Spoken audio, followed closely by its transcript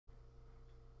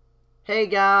Hey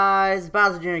guys,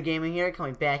 Bowser Jr. Gaming here,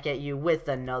 coming back at you with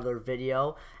another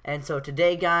video. And so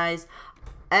today, guys,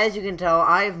 as you can tell,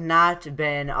 I've not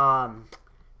been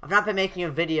making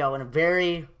a video in a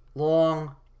very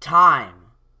long time.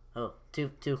 Oh,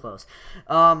 too close.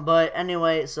 But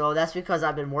anyway, so that's because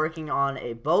I've been working on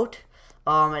a boat.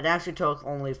 It actually took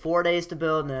only 4 days to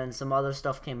build, and then some other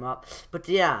stuff came up. But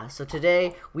yeah, so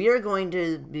today we are going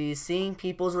to be seeing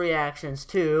people's reactions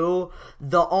to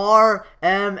the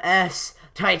RMS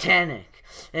Titanic.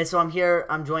 And so I'm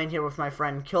joined here with my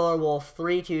friend Killer Wolf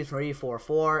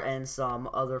 32344 and some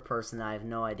other person I have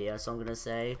no idea. So I'm gonna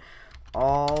say,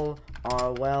 all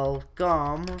are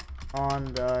welcome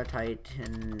on the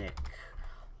Titanic.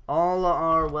 All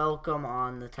are welcome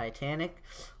on the Titanic.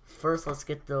 First, let's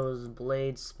get those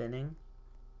blades spinning.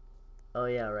 Oh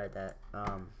yeah, right, that.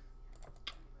 Oh,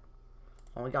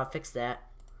 we gotta fix that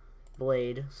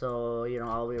blade. So, you know,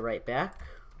 I'll be right back.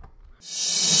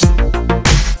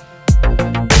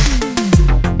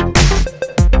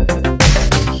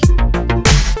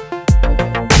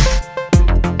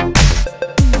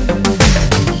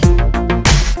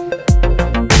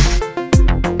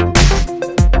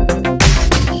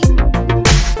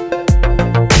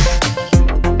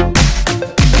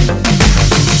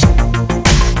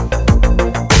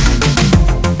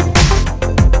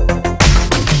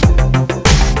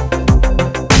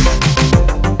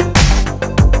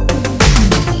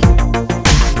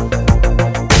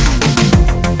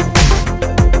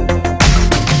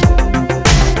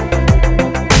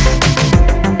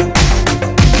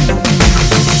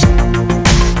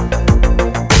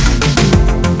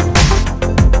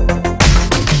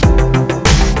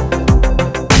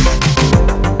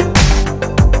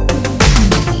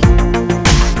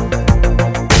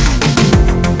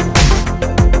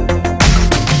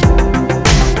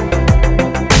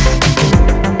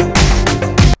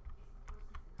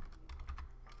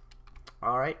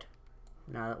 Alright,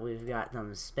 now that we've got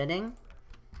them spinning,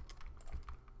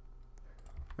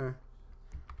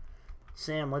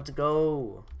 Sam, let's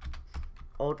go.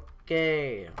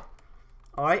 Okay.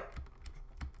 Alright,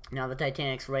 now the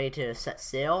Titanic's ready to set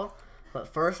sail, but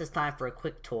first it's time for a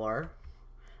quick tour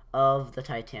of the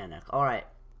Titanic. Alright,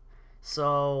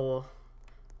 so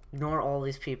ignore all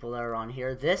these people that are on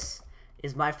here. This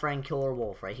is my friend Killer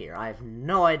Wolf right here. I have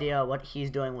no idea what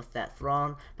he's doing with that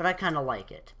throne, but I kind of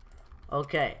like it.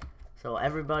 Okay, so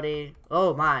everybody,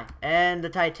 oh my, and the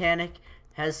Titanic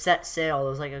has set sail.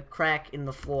 There's like a crack in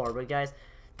the floor, but guys,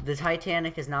 the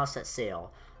Titanic has now set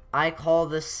sail. I call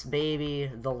this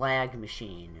baby the lag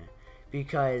machine,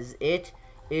 because it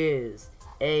is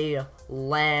a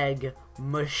lag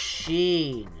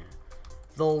machine.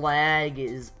 The lag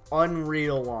is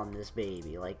unreal on this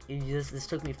baby. Like, this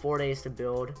took me 4 days to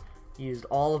build, used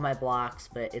all of my blocks,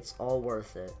 but it's all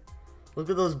worth it. Look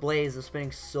at those blades, they're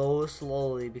spinning so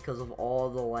slowly because of all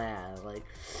the lag. Like,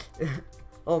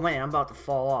 oh man, I'm about to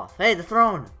fall off. Hey, the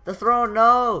throne! The throne,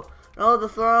 no! No, the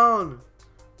throne!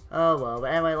 Oh well,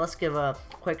 but anyway, let's give a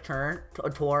quick tour.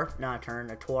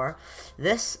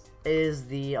 This is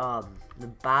the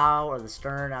bow or the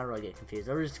stern. I don't really get confused.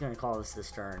 I'm just gonna call this the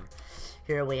stern.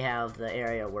 Here we have the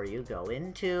area where you go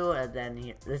into, and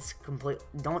then it's complete.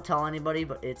 Don't tell anybody,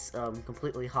 but it's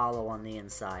completely hollow on the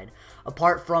inside.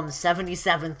 Apart from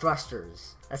 77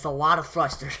 thrusters. That's a lot of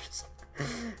thrusters.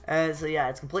 And so yeah,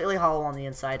 it's completely hollow on the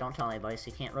inside. Don't tell anybody, so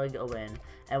you can't really go in.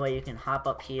 Anyway, you can hop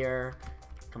up here.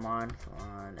 Come on,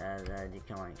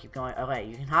 keep going. Okay,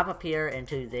 you can hop up here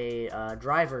into the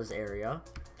driver's area.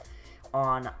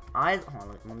 Hold on,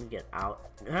 let me get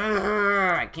out.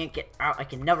 I can't get out. I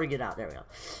can never get out. There we go.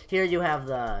 Here you have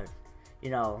the,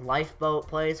 lifeboat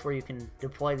place where you can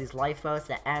deploy these lifeboats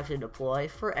that actually deploy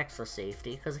for extra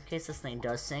safety, because in case this thing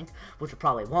does sink, which it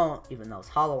probably won't, even though it's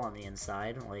hollow on the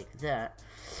inside, like that.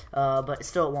 But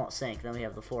still it won't sink. Then we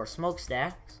have the 4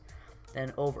 smokestacks.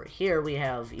 Then over here we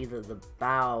have either the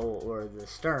bow or the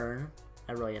stern.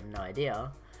 I really have no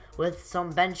idea. With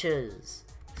some benches.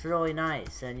 It's really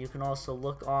nice, and you can also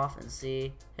look off and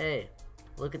see, hey,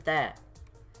 look at that.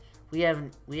 We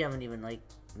haven't even like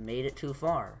made it too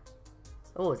far.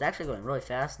 Oh, it's actually going really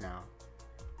fast now.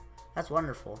 That's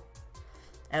wonderful.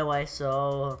 Anyway,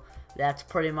 so that's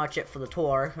pretty much it for the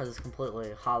tour, because it's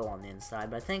completely hollow on the inside.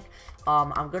 But I think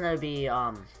I'm gonna be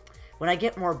when I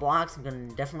get more blocks, I'm gonna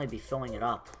definitely be filling it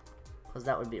up, because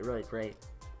that would be really great.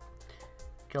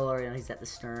 Killer, he's at the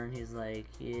stern. He's like,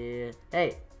 yeah,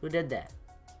 hey, who did that?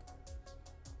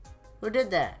 Who did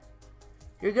that?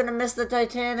 You're gonna miss the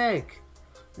Titanic!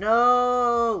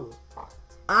 No!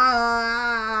 Ah!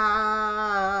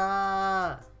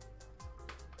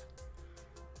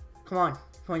 Come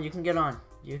on, you can get on.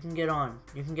 You can get on.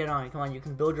 You can get on. Come on, you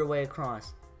can build your way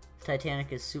across.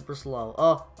 Titanic is super slow.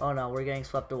 Oh no, we're getting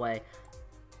swept away.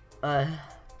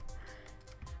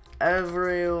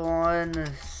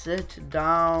 Everyone sit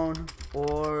down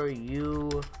or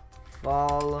you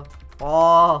fall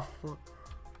off.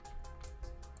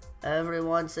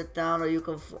 Everyone sit down or you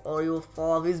will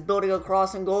fall off. He's building a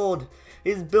cross in gold.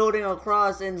 He's building a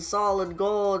cross in solid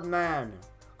gold, man.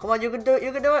 Come on, you can do it.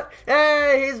 You can do it.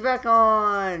 Hey, he's back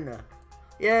on.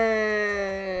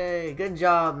 Yay! Good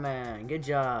job, man. Good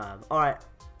job. Alright.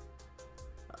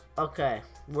 Okay.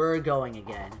 We're going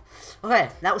again. Okay,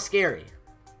 that was scary.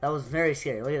 That was very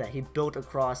scary. Look at that. He built a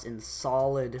cross in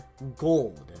solid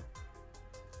gold.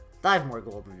 I have more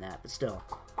gold than that, but still.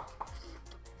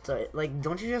 So, like,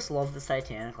 don't you just love this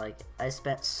Titanic? Like, I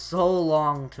spent so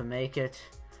long to make it.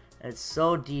 It's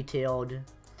so detailed.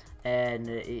 And,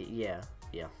 yeah.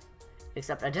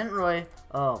 Except I didn't really...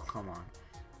 Oh, come on.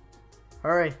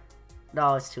 Hurry.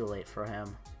 No, it's too late for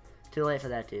him. Too late for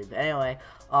that dude. But anyway,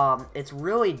 it's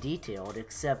really detailed,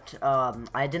 except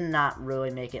I did not really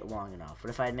make it long enough.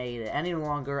 But if I had made it any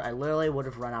longer, I literally would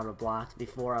have run out of blocks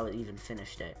before I would even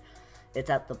finished it. It's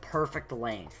at the perfect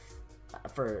length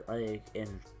for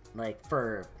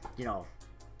for you know,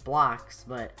 blocks,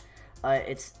 but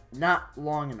it's not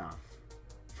long enough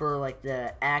for like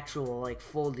the actual like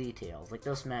full details. Like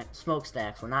those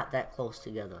smokestacks were not that close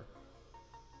together.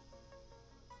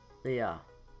 But yeah,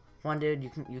 come on, dude.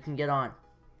 You can get on.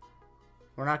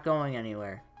 We're not going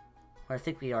anywhere. Or I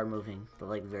think we are moving, but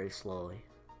like very slowly.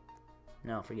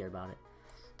 No, forget about it.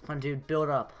 Come on, dude. Build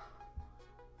up.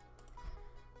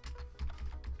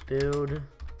 Build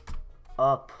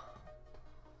up.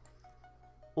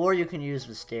 Or you can use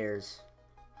the stairs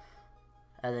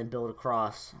and then build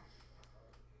across.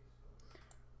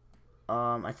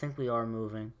 I think we are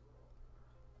moving.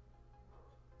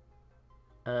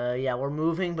 Yeah, we're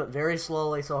moving, but very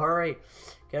slowly, so hurry.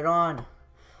 Get on.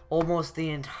 Almost the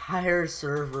entire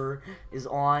server is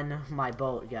on my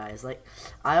boat, guys. Like,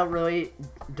 I really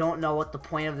don't know what the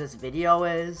point of this video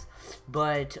is,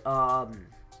 but, I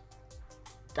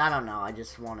don't know. I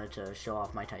just wanted to show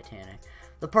off my Titanic.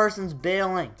 The person's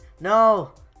bailing.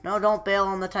 No! No, don't bail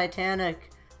on the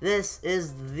Titanic. This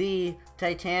is the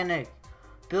Titanic.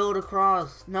 Build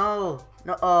across. No!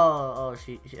 No, oh,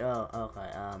 okay,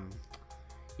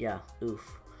 yeah,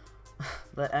 oof.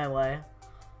 But anyway,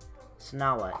 so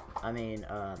now what? I mean,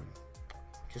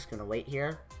 just gonna wait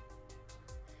here.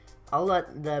 I'll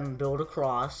let them build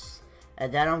across,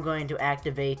 and then I'm going to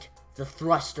activate the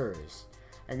thrusters.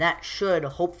 And that should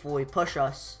hopefully push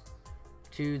us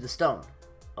to the stone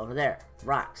over there,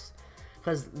 rocks.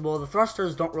 Because, well, the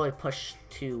thrusters don't really push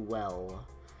too well.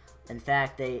 In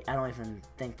fact, I don't even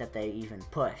think that they even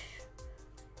push.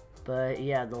 But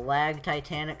yeah, the lag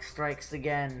Titanic strikes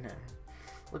again.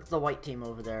 Look at the white team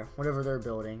over there. Whatever they're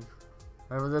building.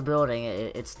 Whatever they're building,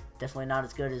 it's definitely not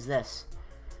as good as this.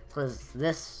 Because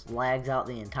this lags out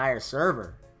the entire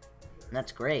server. And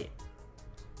that's great.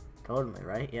 Totally,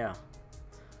 right? Yeah.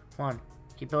 Come on.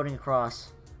 Keep building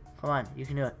across. Come on. You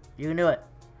can do it. You can do it.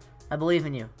 I believe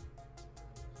in you.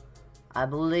 I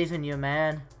believe in you,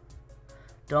 man.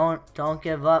 Don't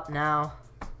give up now.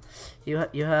 You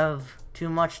have too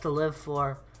much to live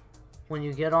for. When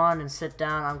you get on and sit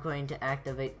down, I'm going to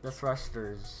activate the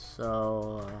thrusters.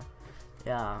 So,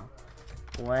 yeah.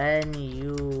 When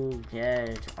you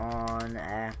get on,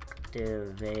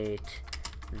 activate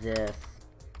this.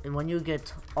 And when you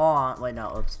get on, wait,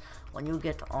 no, oops. When you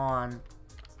get on,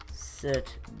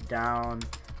 sit down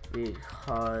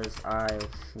because I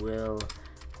will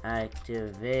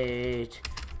activate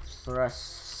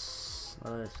thrusters.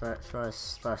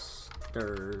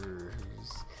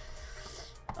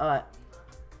 Alright.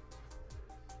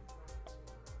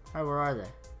 Alright, where are they?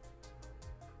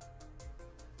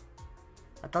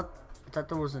 I thought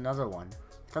there was another one.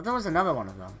 I thought there was another one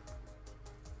of them.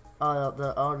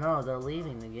 Oh no, they're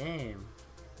leaving the game.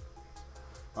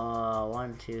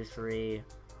 1, 2, 3.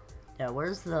 Yeah,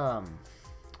 where's the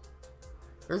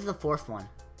fourth one?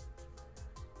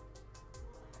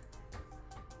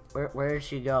 Where did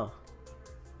she go?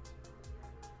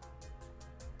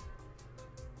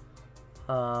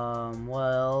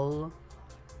 Well,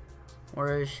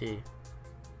 where is she?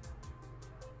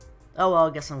 Oh well, I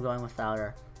guess I'm going without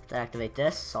her. To activate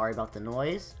this, sorry about the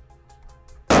noise.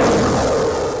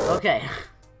 Okay.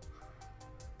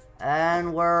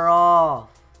 And we're off.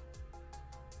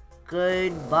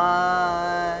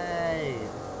 Goodbye.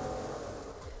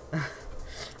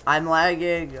 I'm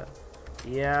lagging.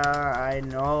 Yeah, I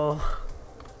know.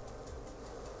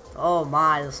 Oh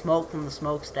my, the smoke from the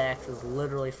smokestacks is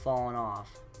literally falling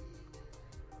off.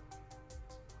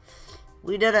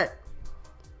 We did it!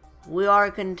 We are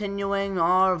continuing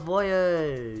our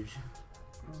voyage!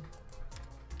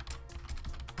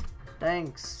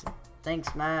 Thanks.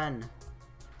 Thanks, man.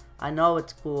 I know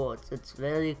it's cool. It's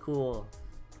very cool.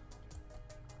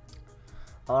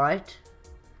 Alright.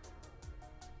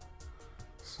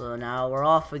 So now we're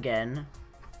off again.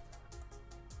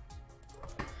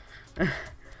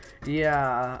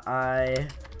 Yeah, I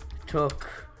took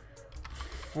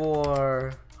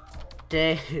 4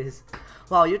 days.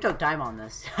 Wow, you took time on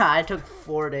this. I took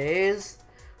 4 days.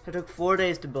 I took 4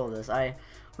 days to build this. I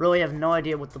really have no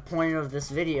idea what the point of this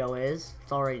video is.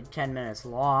 It's already 10 minutes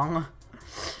long.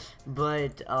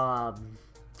 But,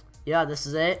 yeah, this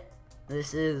is it.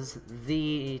 This is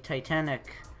the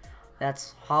Titanic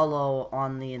that's hollow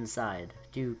on the inside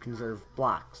to conserve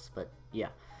blocks. But, yeah,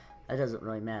 that doesn't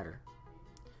really matter.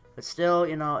 But still,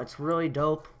 you know, it's really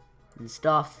dope and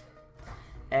stuff.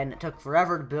 And it took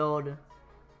forever to build.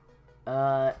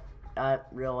 I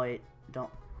really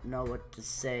don't know what to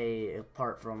say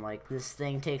apart from, like, this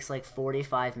thing takes like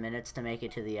 45 minutes to make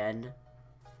it to the end.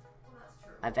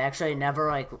 I've actually never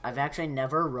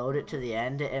rode it to the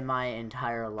end in my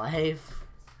entire life.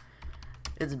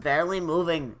 It's barely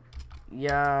moving.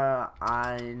 Yeah,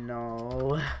 I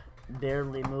know.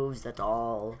 Barely moves at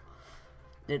all.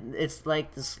 It's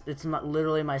like this. It's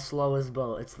literally my slowest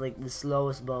boat. It's like the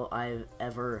slowest boat I've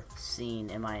ever seen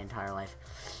in my entire life.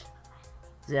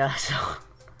 Yeah, so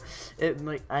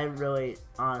I really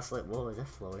honestly. Whoa, is that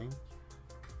floating?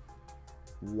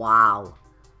 Wow.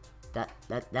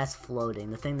 That's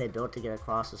floating. The thing they built to get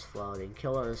across is floating.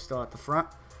 Killer is still at the front.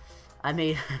 I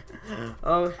mean,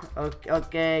 oh,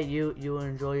 okay. You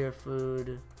enjoy your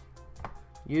food.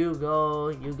 You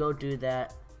go do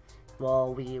that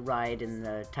while we ride in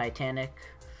the Titanic.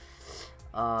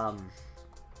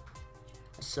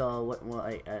 So what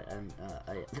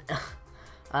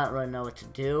I don't really know what to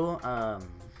do. I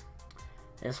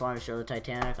just want to show the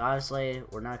Titanic. Obviously,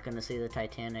 we're not gonna see the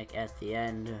Titanic at the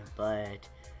end, but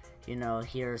you know,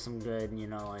 here's some good, you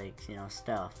know, like, you know,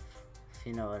 stuff, if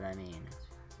you know what I mean.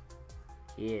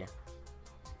 Yeah,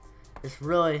 it's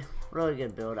really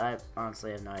good build. I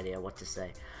honestly have no idea what to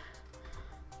say.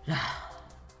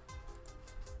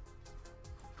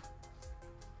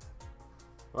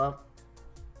 Well,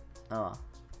 oh.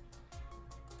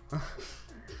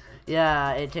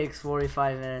 Yeah, it takes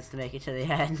 45 minutes to make it to the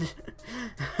end.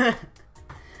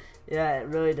 Yeah, it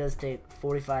really does take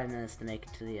 45 minutes to make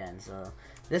it to the end, so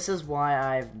this is why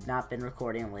I've not been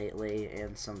recording lately,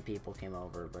 and some people came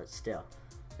over, but still.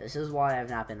 This is why I've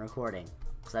not been recording,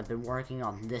 because I've been working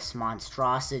on this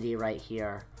monstrosity right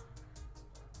here.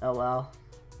 Oh well.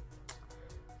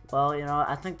 Well, you know,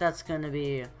 I think that's going to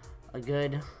be a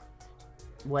good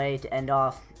way to end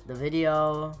off the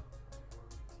video.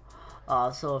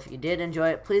 So if you did enjoy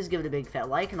it, please give it a big fat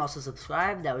like and also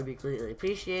subscribe. That would be greatly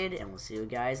appreciated, and we'll see you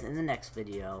guys in the next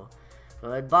video.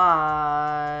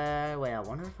 Goodbye. Wait, I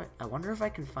wonder if I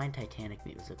can find Titanic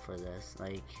music for this.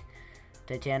 Like,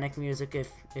 Titanic music,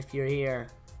 if you're here,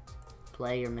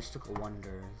 play your mystical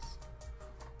wonders.